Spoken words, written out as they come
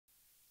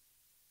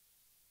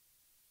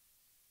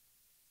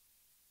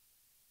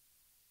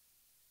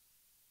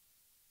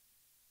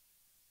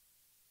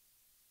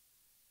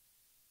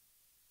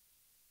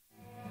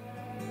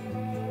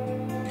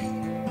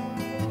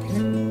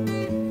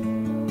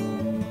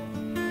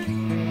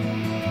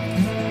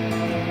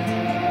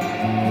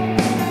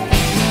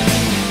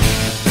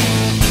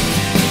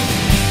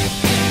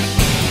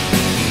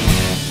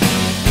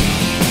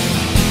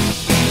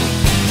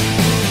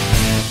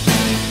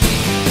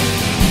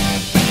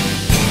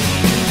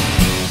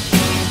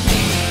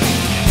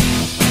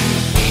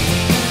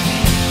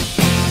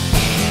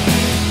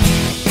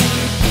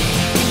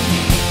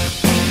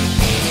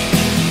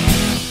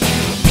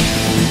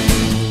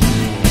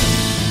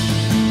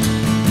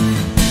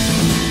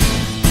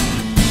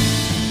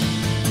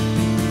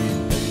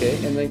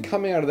Okay, and then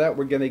coming out of that,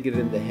 we're going to get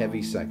into the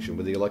heavy section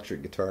where the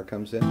electric guitar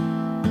comes in.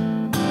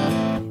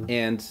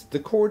 And the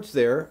chords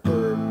there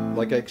are,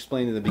 like I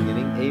explained in the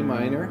beginning, A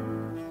minor,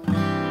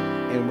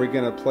 and we're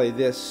going to play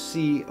this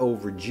C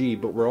over G,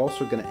 but we're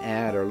also going to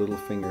add our little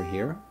finger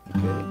here,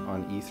 okay,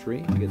 on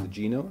E3. We get the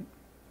G note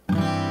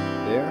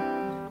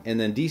there, and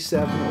then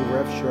D7 over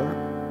F sharp,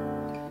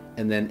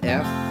 and then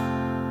F,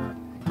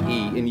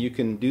 E, and you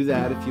can do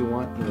that if you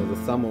want, you know, the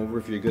thumb over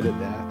if you're good at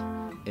that,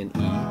 and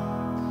E,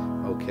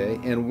 okay.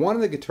 And one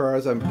of the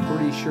guitars, I'm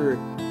pretty sure,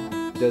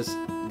 does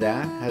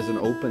that, has an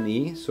open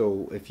E,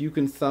 so if you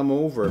can thumb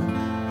over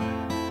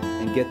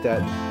and get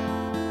that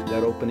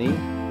open E,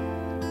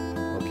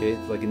 okay,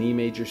 it's like an E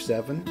major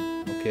 7,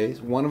 okay,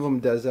 so one of them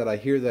does that. I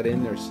hear that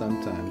in there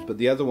sometimes, but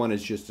the other one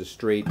is just a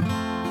straight E,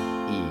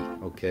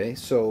 okay,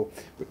 so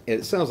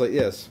it sounds like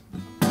this.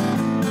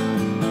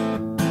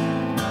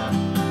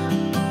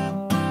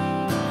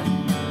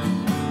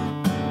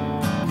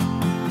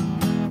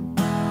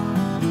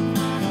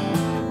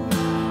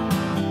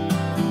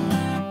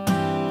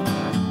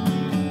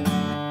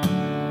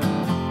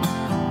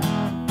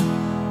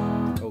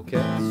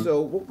 So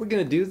what we're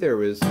going to do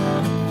there is,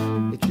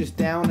 it's just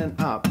down and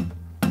up,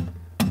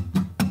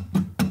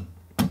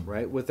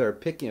 right, with our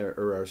picking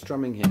or our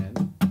strumming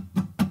hand,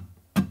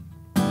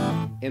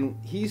 and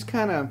he's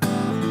kind of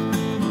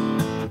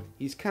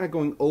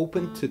going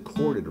open to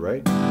chorded,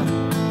 right?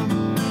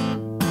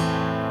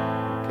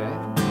 Okay.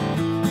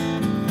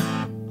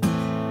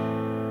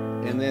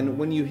 And then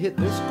when you hit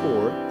this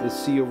chord, the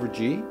C over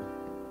G,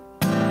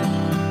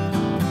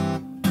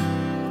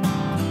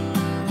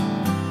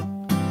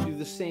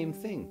 same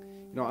thing.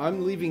 You know,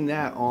 I'm leaving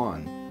that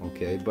on,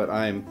 okay, but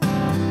I'm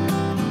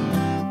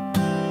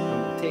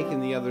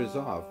taking the others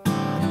off.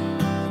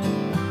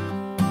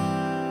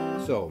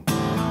 So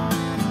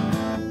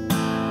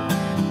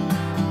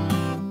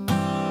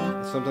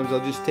sometimes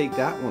I'll just take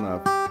that one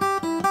up,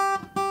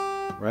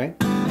 right?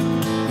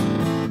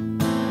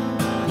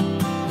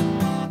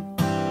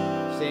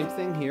 Same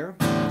thing here.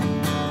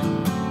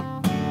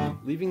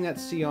 Leaving that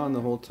C on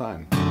the whole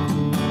time.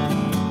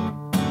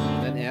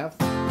 Then F.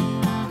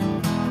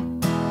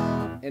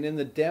 And in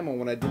the demo,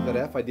 when I did that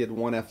F, I did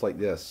one F like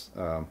this.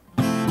 You know,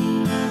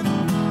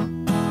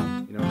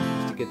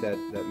 just to get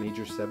that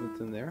major 7th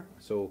in there.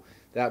 So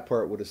that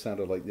part would have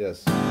sounded like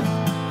this.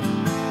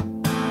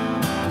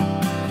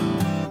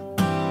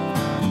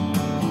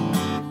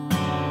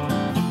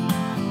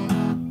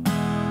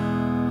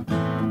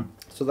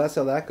 So that's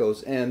how that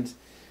goes. And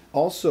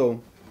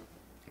also,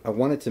 I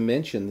wanted to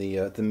mention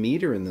the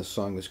meter in this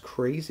song is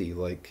crazy.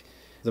 Like,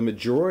 the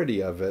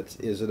majority of it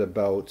is at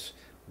about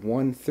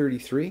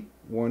 133,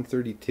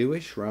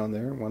 132-ish, around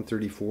there,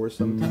 134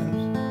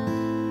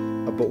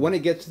 sometimes. But when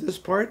it gets to this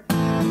part,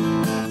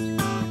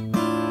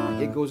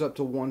 it goes up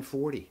to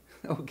 140.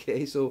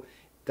 Okay, so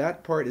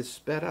that part is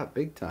sped up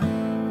big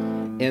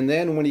time. And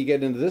then when you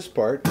get into this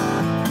part,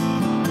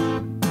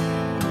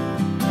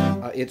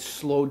 it's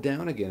slowed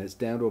down again. It's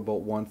down to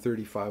about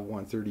 135,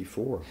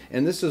 134.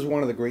 And this is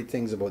one of the great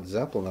things about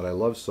Zeppelin that I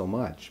love so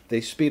much.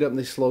 They speed up and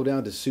they slow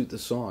down to suit the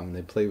song.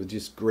 They play with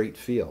just great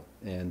feel.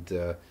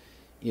 And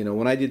you know,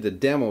 when I did the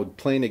demo,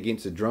 playing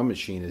against a drum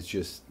machine is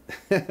just,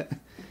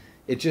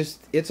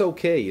 it's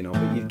okay, you know,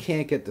 but you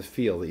can't get the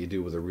feel that you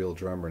do with a real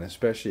drummer, and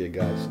especially a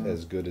guy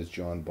as good as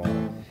John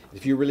Bonham.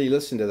 If you really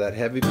listen to that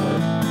heavy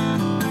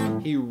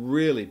part, he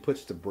really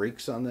puts the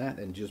brakes on that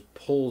and just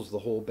pulls the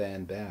whole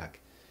band back,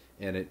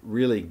 and it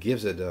really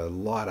gives it a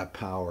lot of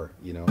power,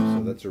 you know,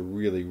 so that's a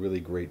really, really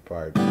great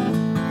part.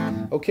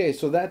 Okay,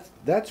 so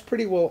that's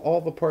pretty well all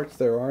the parts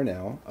there are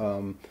now.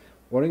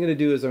 What I'm going to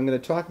do is I'm going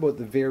to talk about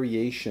the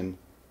variation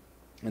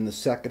in the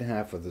second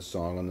half of the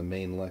song on the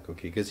main lick,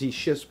 okay, because he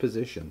shifts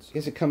positions. I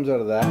guess it comes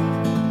out of that,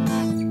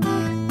 and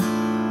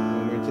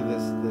we're into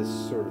this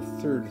sort of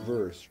third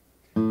verse,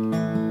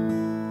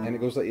 and it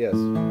goes like this.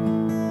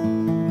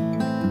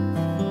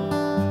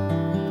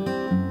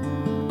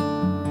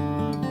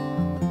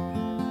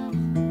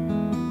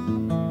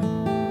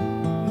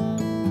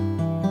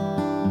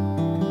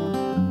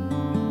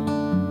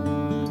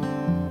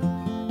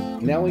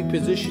 Now we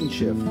position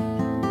shift.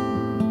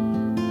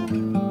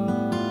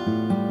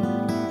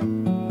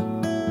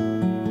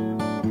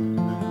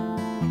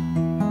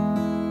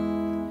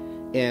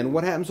 And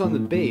what happens on the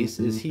bass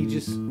is he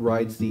just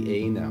rides the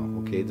A now,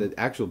 okay? The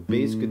actual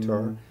bass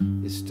guitar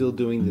is still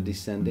doing the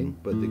descending,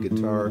 but the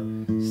guitar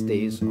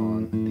stays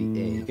on the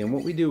A. And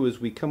what we do is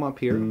we come up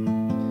here,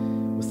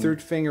 with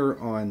third finger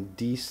on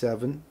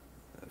D7,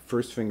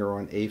 first finger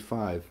on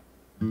A5,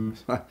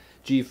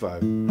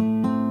 G5,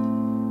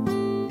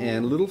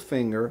 and little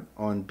finger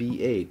on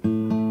B8,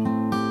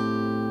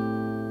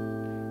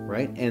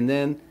 right? And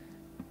then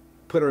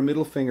put our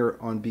middle finger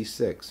on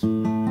B6.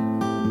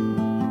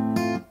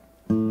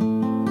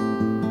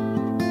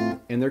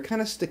 And they're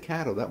kind of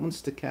staccato. That one's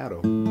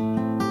staccato.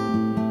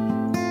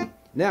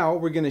 Now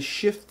we're going to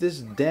shift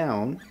this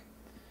down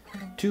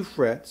 2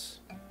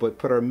 frets, but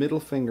put our middle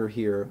finger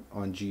here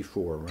on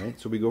G4, right?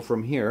 So we go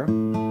from here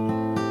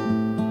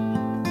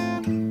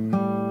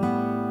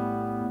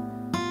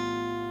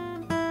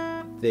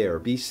there,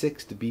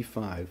 B6 to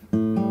B5.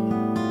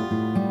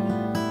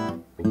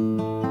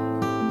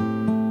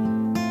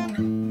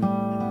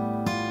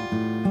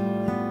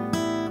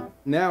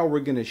 Now we're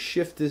going to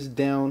shift this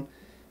down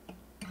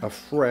a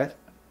fret,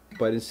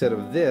 but instead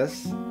of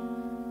this,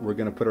 we're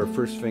going to put our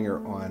first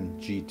finger on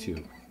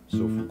G2. So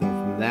if we're going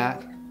from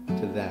that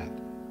to that,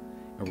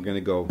 and we're going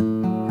to go,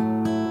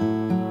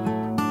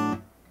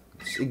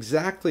 it's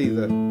exactly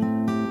the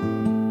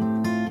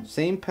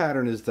same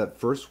pattern as that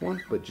first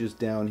one, but just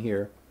down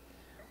here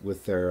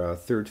with our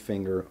third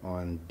finger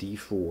on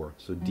D4.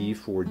 So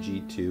D4,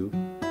 G2,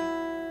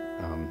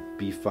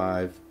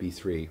 B5,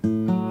 B3.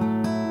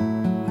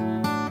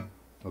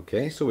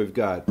 Okay, so we've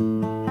got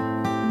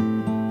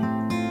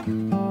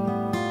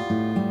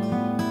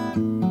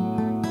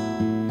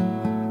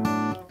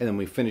and then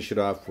we finish it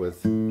off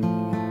with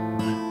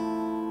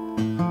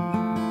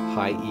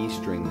high E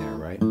string there,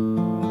 right? And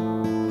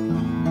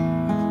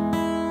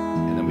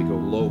then we go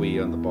low E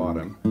on the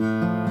bottom.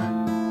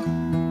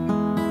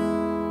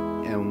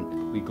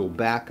 And we go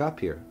back up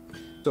here.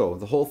 So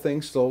the whole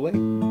thing slowly.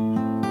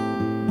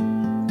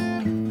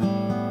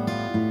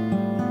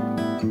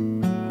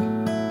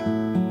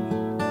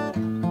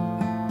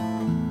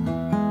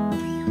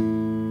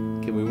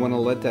 Okay, we want to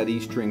let that E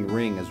string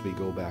ring as we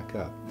go back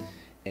up.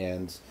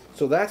 And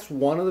so that's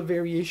one of the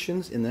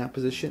variations in that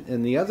position,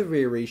 and the other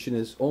variation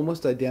is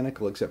almost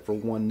identical except for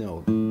one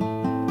note.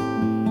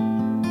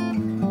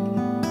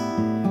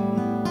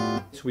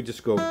 So we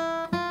just go,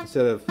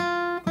 instead of,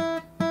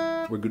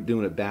 we're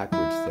doing it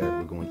backwards there,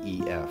 we're going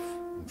E, F.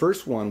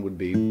 First one would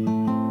be,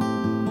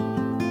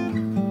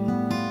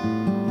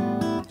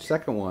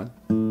 second one,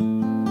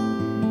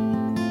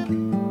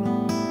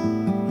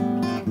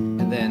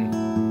 and then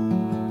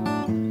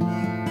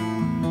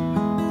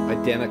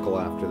identical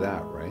after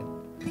that, right?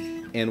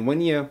 And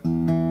when you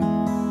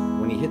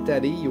hit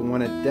that E, you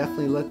want to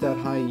definitely let that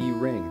high E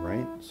ring,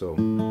 right? So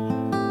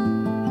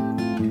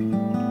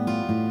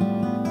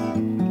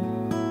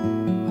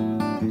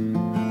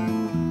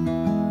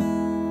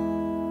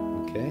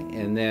okay,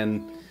 and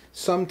then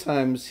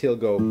sometimes he'll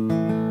go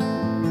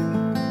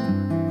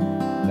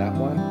that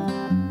one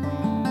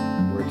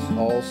where it's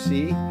all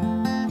C,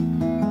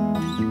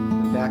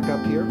 back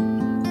up here.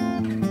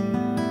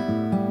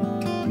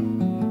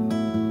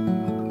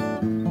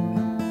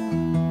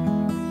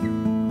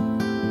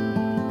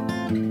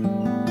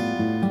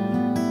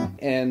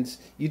 And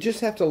you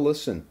just have to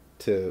listen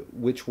to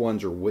which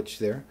ones are which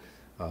there,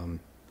 and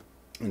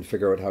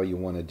figure out how you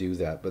want to do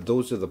that. But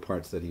those are the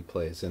parts that he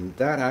plays, and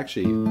that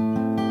actually,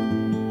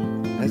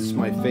 that's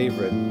my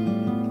favorite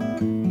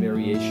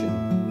variation.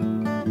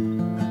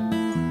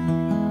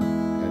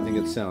 I think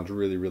it sounds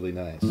really, really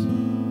nice.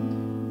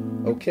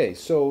 Okay,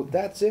 so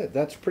that's it.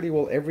 That's pretty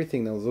well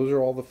everything. Now, those are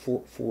all the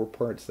four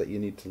parts that you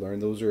need to learn.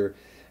 Those are,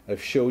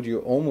 I've showed you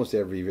almost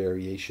every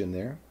variation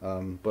there.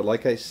 But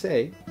like I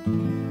say,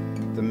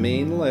 the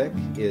main lick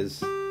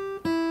is,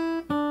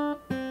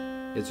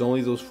 it's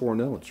only those 4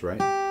 notes, right?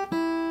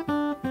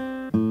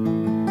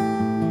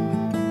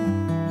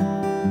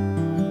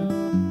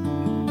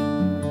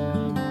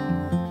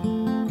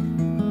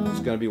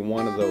 It's going to be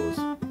one of those,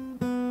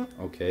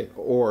 okay?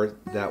 Or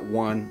that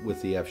one with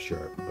the F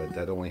sharp, but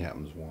that only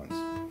happens once.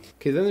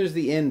 Okay, then there's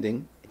the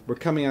ending. We're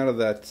coming out of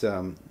that,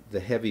 the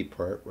heavy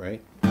part,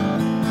 right?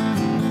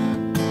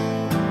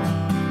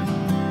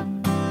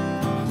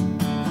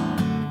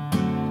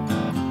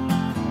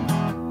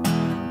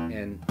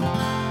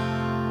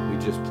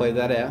 Just play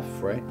that F,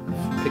 right?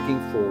 Picking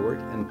forward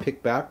and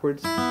pick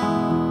backwards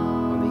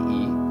on the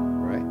E,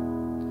 right?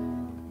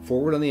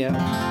 Forward on the F,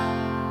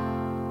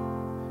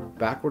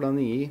 backward on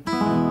the E,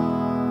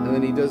 and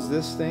then he does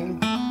this thing,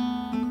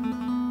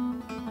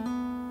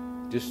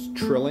 just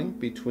trilling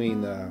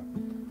between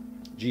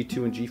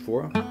G2 and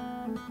G4,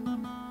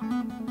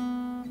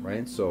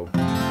 right? So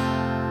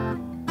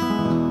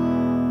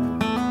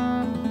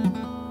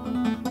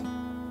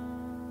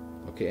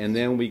okay, and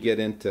then we get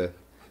into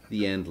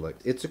the end lick.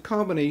 It's a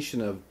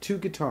combination of 2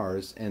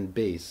 guitars and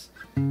bass,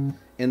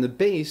 and the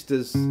bass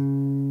does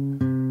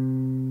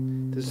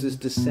this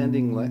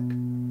descending lick.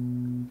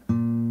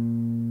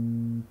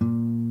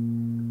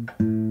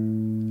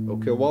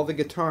 Okay, while the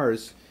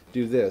guitars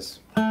do this.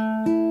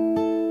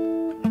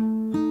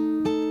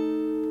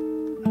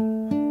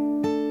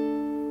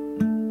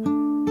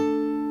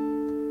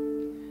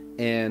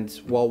 And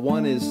while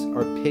one is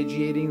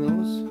arpeggiating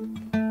those,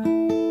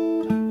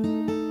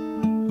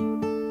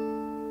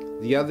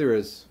 the other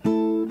is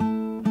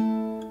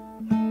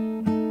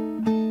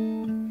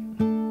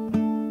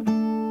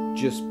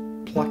just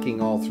plucking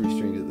all 3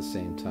 strings at the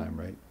same time,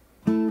 right?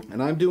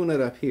 And I'm doing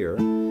it up here,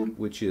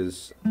 which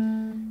is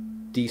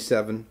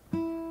D7,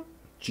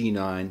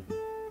 G9,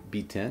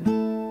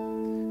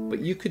 B10. But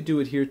you could do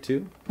it here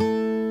too.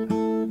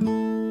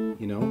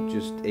 You know,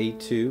 just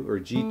A2 or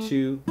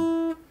G2,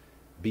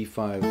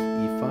 B5,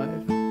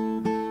 E5,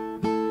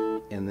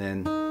 and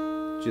then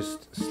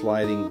just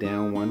sliding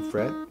down 1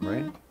 fret,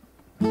 right?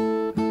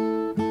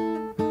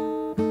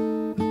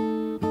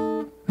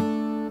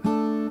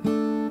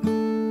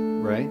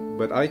 right?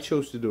 But I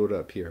chose to do it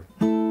up here.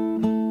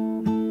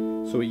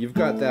 So you've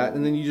got that,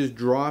 and then you just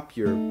drop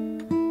your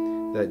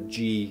that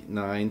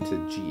G9 to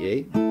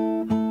G8.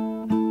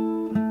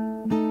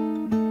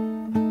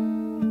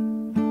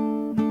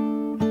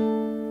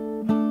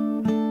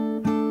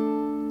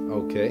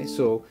 Okay,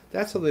 so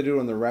that's how they do it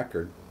on the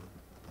record,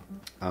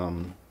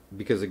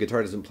 because the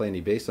guitar doesn't play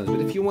any bass lines.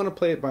 But if you want to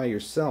play it by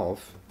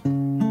yourself,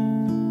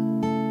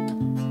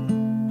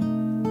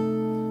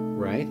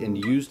 right, and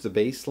use the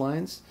bass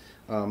lines,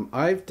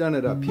 I've done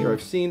it up here.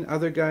 I've seen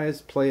other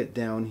guys play it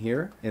down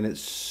here, and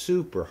it's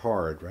super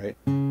hard, right?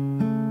 You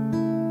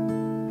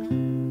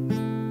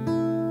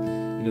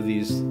know,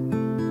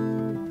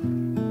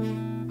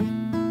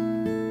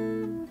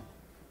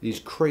 these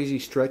crazy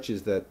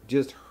stretches that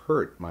just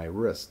hurt my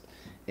wrist,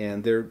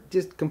 and they're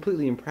just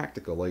completely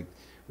impractical. Like,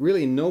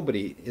 really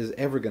nobody is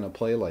ever going to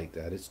play like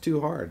that. It's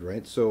too hard,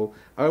 right? So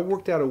I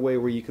worked out a way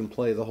where you can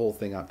play the whole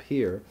thing up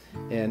here,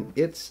 and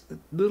it's a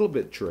little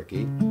bit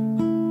tricky.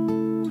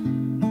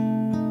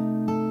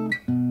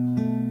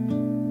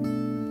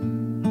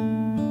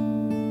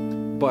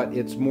 But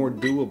it's more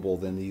doable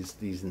than these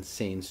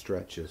insane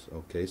stretches.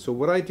 Okay, so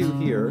what I do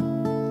here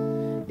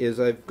is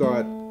I've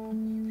got,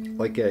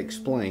 like I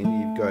explained,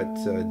 you've got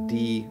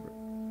D7,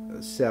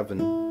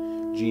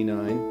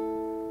 G9,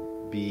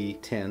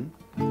 B10,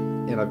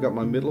 and I've got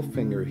my middle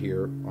finger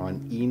here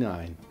on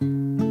E9.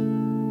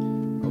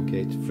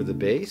 Okay, for the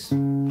bass,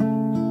 and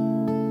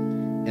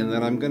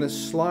then I'm going to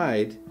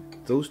slide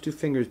those two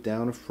fingers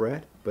down a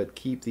fret, but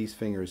keep these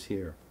fingers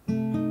here.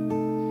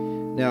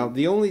 Now,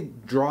 the only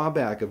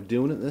drawback of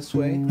doing it this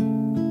way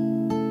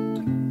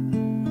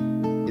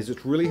is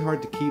it's really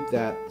hard to keep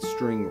that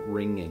string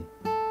ringing.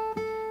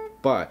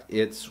 But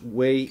it's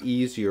way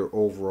easier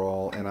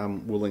overall, and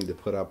I'm willing to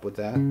put up with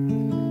that. You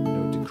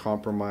know, to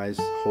compromise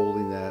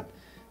holding that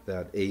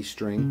A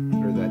string,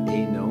 or that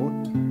A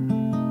note,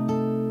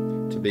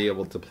 to be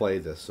able to play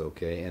this,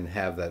 okay, and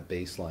have that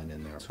bass line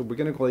in there. So we're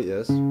going to play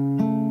this,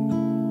 and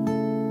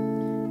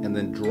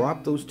then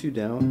drop those two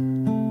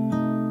down.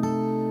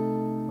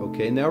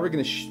 Okay, now we're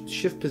going to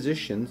shift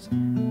positions,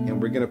 and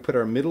we're going to put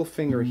our middle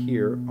finger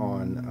here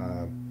on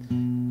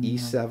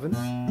E7,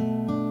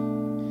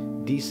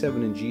 D7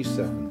 and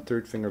G7,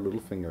 third finger, little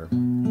finger.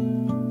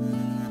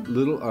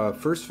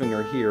 First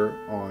finger here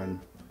on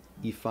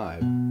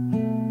E5,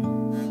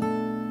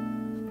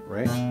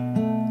 right?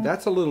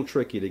 That's a little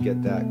tricky to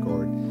get that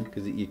chord,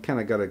 because you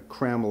kind of got to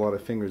cram a lot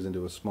of fingers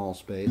into a small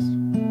space.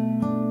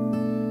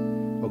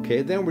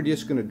 Okay, then we're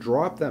just going to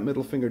drop that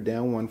middle finger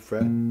down one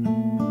fret.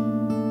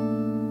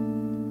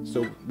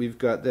 So we've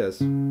got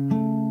this.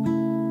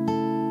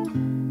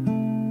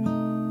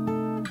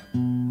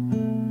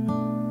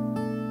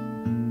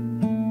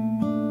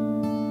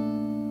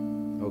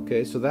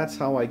 Okay, so that's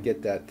how I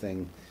get that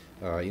thing,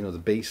 you know, the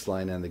bass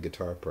line and the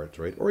guitar parts,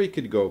 right? Or you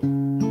could go.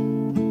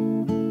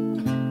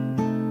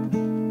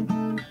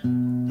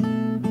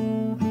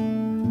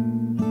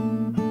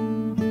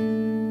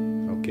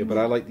 Okay, but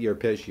I like the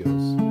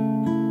arpeggios.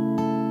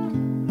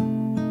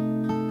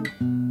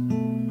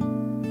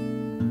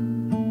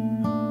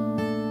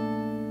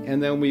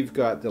 And then we've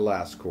got the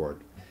last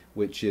chord,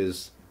 which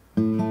is,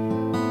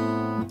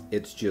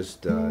 it's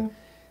just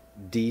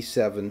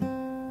D7,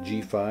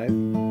 G5.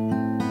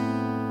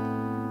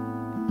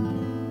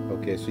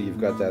 Okay, so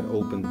you've got that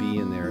open B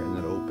in there and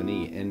then open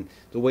E. And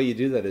the way you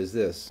do that is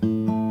this.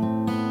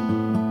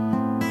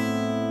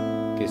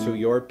 Okay, so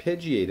you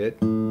arpeggiate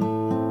it.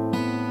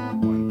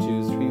 1,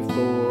 2, 3,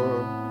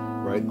 4,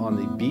 right, on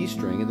the B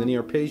string, and then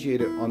you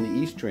arpeggiate it on the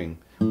E string.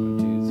 1,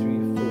 2, 3,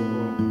 4.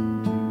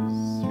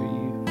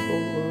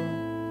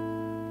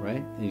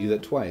 Right? And you do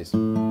that twice.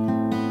 And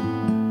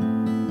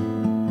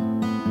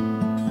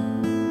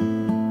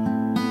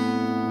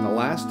the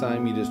last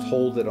time you just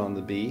hold it on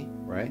the B,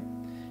 right?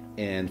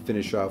 And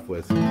finish off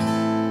with the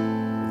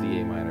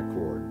A minor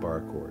chord,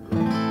 bar chord,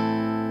 right?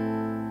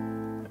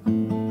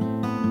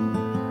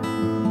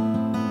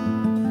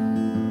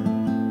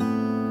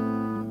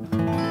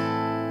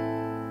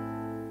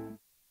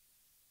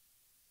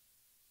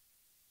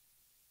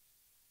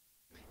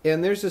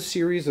 And there's a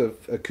series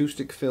of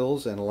acoustic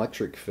fills and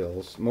electric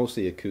fills,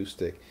 mostly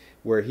acoustic,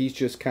 where he's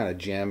just kind of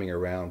jamming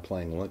around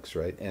playing licks,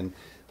 right? And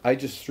I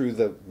just threw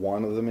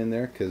one of them in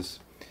there because,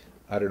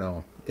 I don't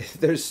know,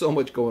 there's so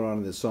much going on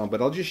in this song,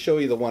 but I'll just show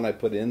you the one I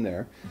put in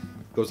there.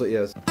 It goes like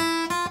this.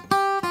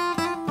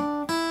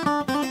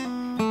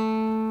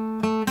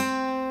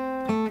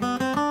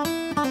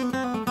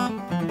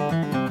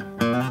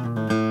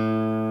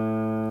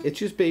 It's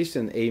just based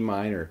in A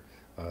minor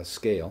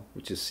scale,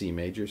 which is C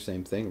major,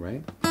 same thing,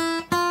 right?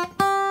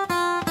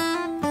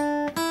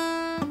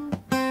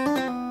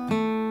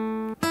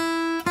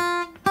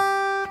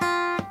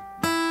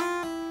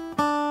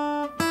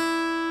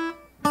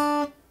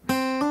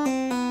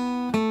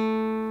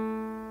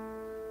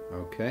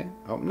 Okay,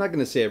 I'm not going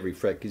to say every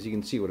fret because you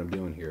can see what I'm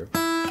doing here.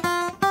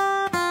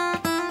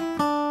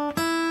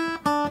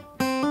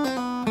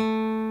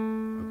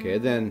 Okay,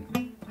 then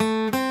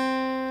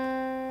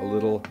a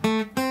little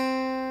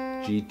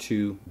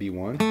G2,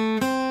 B1,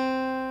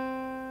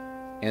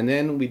 And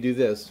then we do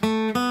this.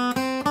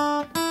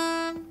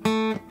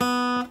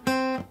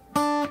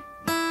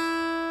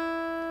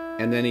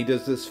 And then he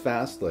does this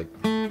fast lick.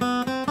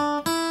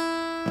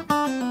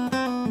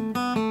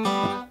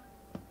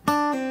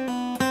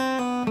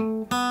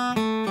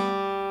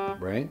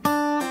 Right?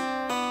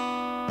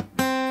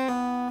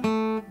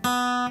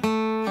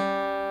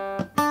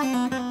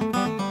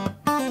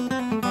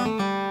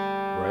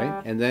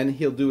 Right? And then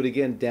he'll do it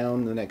again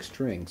down the next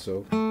string.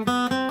 So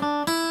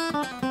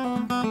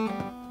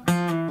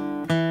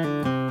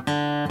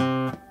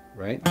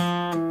right?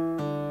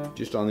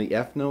 Just on the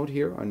F note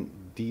here on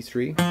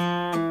D3.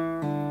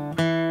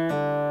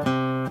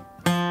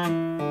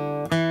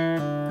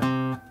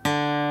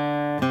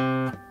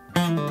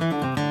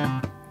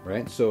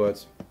 Right? So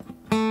it's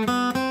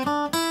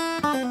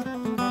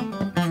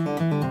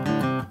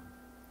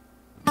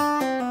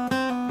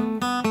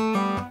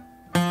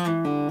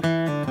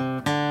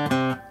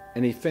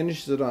and he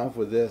finishes it off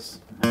with this.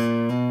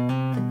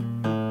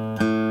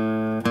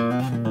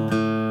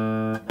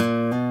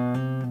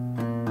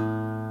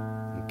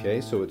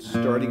 Okay, so it's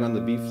starting on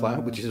the B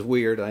flat, which is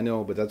weird, I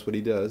know, but that's what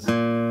he does.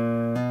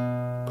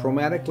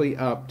 Chromatically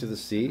up to the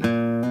C,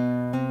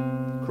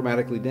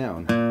 chromatically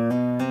down.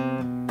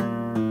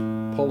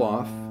 Pull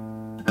off,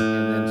 and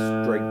then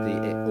strike the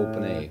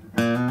open A.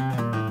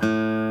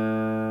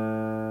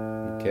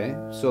 Okay,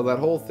 so that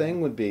whole thing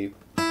would be.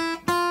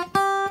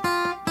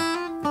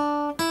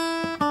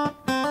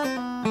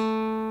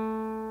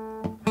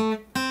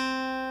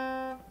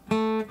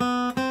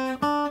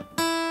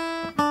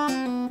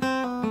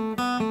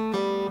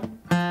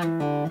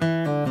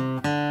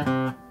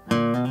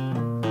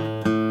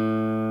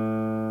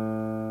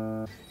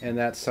 And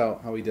that's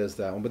how he does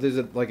that one. But there's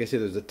like I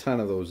said, there's a ton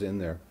of those in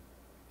there.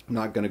 I'm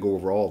not going to go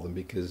over all of them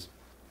because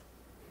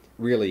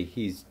really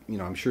he's,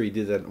 I'm sure he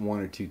did that in 1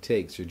 or 2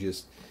 takes or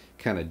just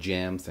kind of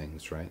jam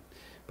things, right?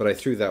 But I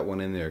threw that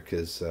one in there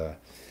because,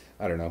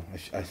 I don't know,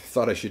 I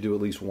thought I should do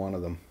at least one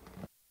of them.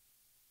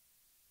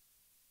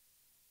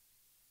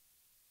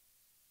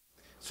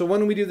 So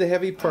when we do the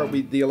heavy part,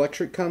 the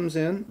electric comes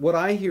in. What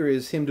I hear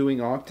is him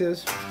doing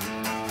octaves,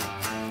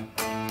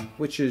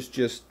 which is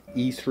just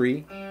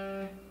E3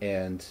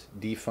 and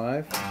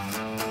D5,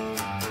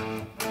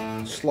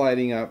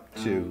 sliding up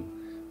to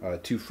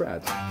 2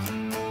 frets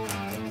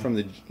from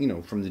the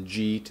from the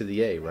G to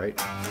the A,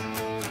 right?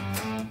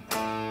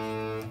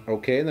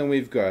 Okay, and then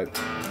we've got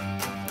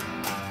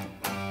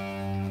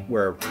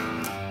where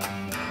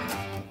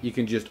you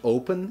can just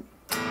open,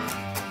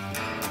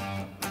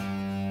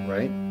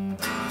 right?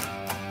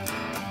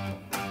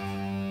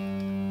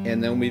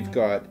 And then we've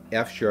got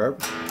F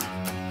sharp,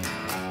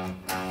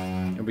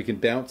 and we can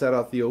bounce that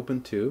off the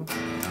open too.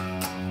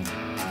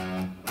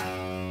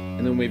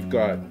 And then we've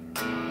got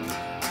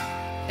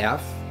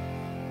F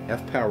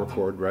power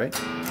chord, right?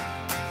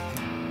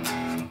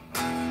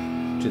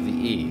 To the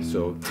E.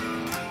 So,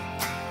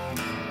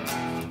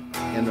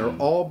 and they're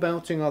all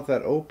bouncing off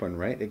that open,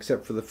 right?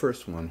 Except for the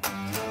first one.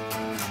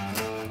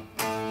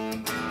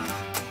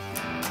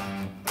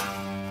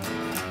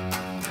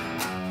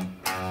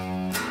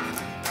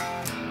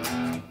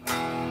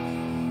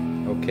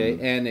 Okay,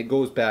 and it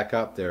goes back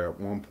up there at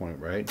one point,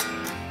 right?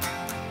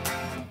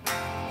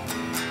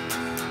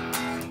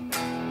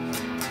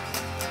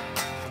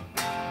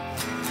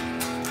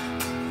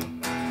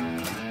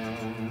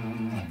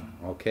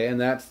 Okay,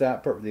 and that's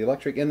that part of the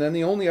electric. And then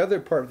the only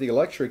other part of the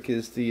electric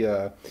is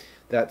the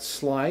that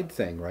slide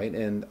thing, right?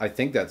 And I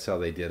think that's how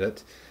they did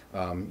it.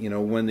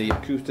 When the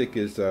acoustic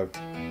is that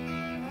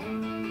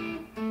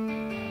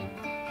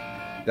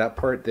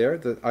part there,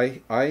 that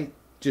I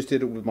just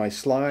did it with my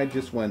slide,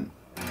 just went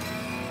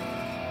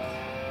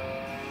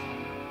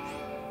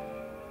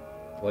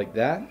like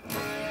that,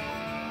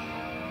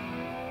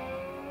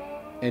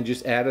 and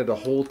just added a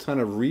whole ton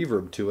of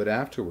reverb to it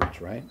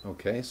afterwards, right?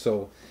 Okay,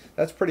 so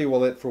that's pretty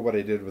well it for what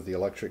I did with the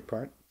electric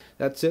part.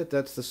 That's it,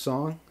 that's the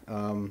song.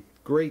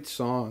 Great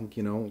song,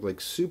 like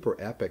super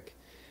epic.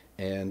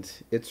 And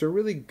it's a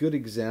really good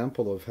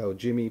example of how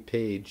Jimmy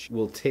Page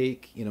will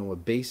take, a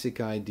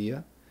basic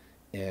idea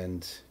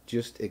and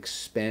just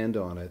expand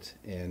on it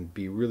and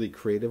be really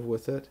creative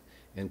with it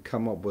and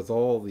come up with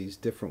all these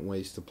different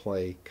ways to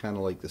play kind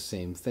of like the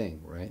same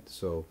thing, right?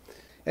 So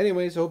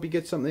anyways, I hope you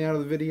get something out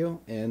of the video,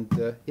 and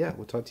yeah,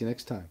 we'll talk to you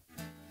next time.